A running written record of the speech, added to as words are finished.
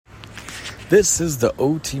This is the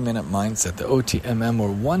OT Minute Mindset, the OTMM, where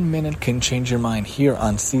 1 minute can change your mind here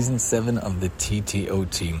on Season 7 of the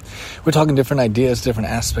TTOT. We're talking different ideas, different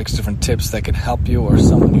aspects, different tips that could help you or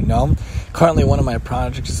someone you know. Currently, one of my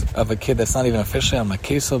projects of a kid that's not even officially on my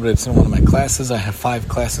caseload, but it's in one of my classes. I have 5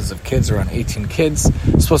 classes of kids, around 18 kids.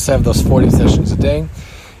 I'm supposed to have those 40 sessions a day.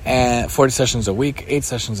 And 40 sessions a week, 8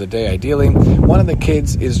 sessions a day ideally. One of the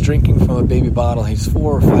kids is drinking from a baby bottle. He's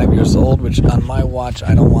 4 or 5 years old, which on my watch,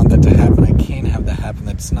 I don't want that to happen. I can't have that happen.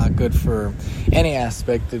 That's not good for any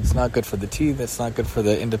aspect. It's not good for the teeth. It's not good for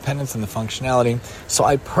the independence and the functionality. So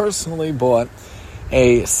I personally bought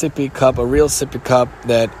a sippy cup, a real sippy cup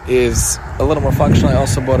that is a little more functional. I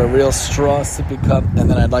also bought a real straw sippy cup, and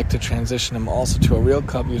then I'd like to transition him also to a real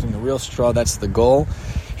cup using the real straw. That's the goal.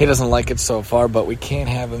 He doesn't like it so far, but we can't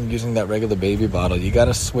have him using that regular baby bottle. You got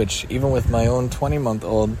to switch. Even with my own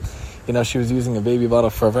 20-month-old, she was using a baby bottle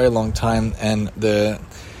for a very long time, and the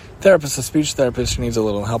therapist, the speech therapist, she needs a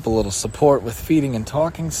little help, a little support with feeding and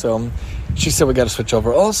talking, so she said we got to switch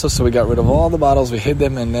over also, so we got rid of all the bottles, we hid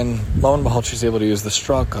them, and then lo and behold, she's able to use the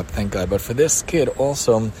straw cup, thank God. But for this kid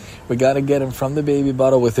also, we got to get him from the baby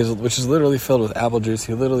bottle, which is literally filled with apple juice.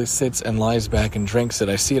 He literally sits and lies back and drinks it.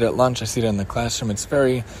 I see it at lunch, I see it in the classroom. It's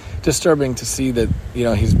very disturbing to see that,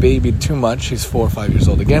 he's babied too much. He's 4 or 5 years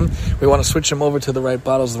old. Again, we want to switch him over to the right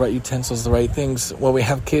bottles, the right utensils, the right things. When we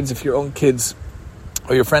have kids, if your own kids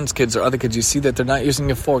or your friends' kids or other kids, you see that they're not using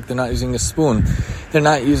a fork, they're not using a spoon, they're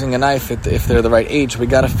not using a knife if they're the right age. We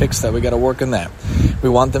got to fix that. We got to work on that. We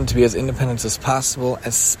want them to be as independent as possible,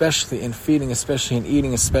 especially in feeding, especially in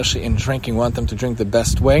eating, especially in drinking. We want them to drink the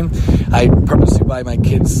best way. I purposely buy my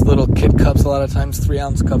kids little kid cups a lot of times,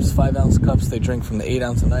 3-ounce cups, 5-ounce cups. They drink from the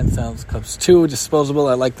 8-ounce and 9-ounce cups too, disposable.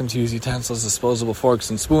 I like them to use utensils, disposable forks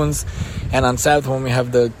and spoons. And on Sabbath, when we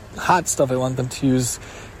have the hot stuff, I want them to use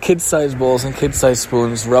kid-sized bowls and kid-sized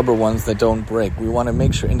spoons, rubber ones that don't break. We want to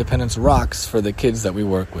make sure independence rocks for the kids that we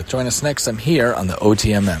work with. Join us next time here on the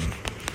OTMM.